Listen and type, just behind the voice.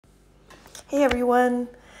Hey everyone,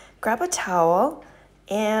 grab a towel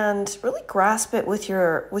and really grasp it with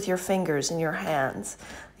your fingers in your hands.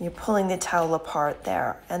 You're pulling the towel apart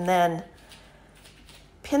there, and then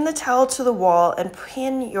pin the towel to the wall and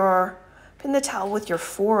pin the towel with your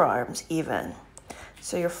forearms even.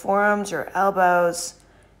 So your forearms, your elbows,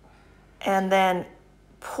 and then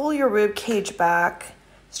pull your rib cage back.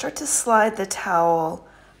 Start to slide the towel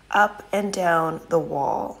up and down the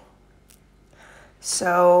wall.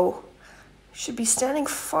 So you should be standing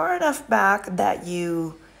far enough back that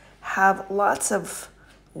you have lots of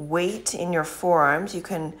weight in your forearms. You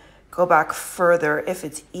can go back further if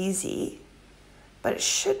it's easy, but it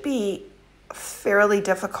should be fairly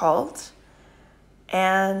difficult.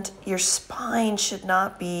 And your spine should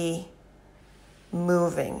not be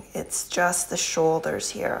moving. It's just the shoulders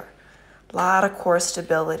here. A lot of core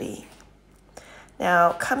stability.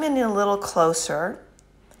 Now come in a little closer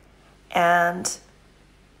and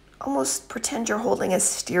almost pretend you're holding a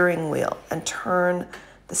steering wheel and turn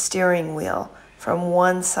the steering wheel from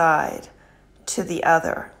one side to the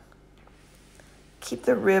other. Keep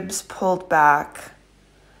the ribs pulled back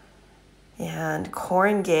and core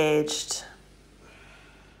engaged.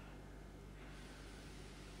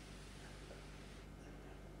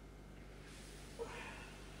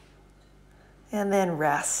 And then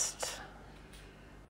rest.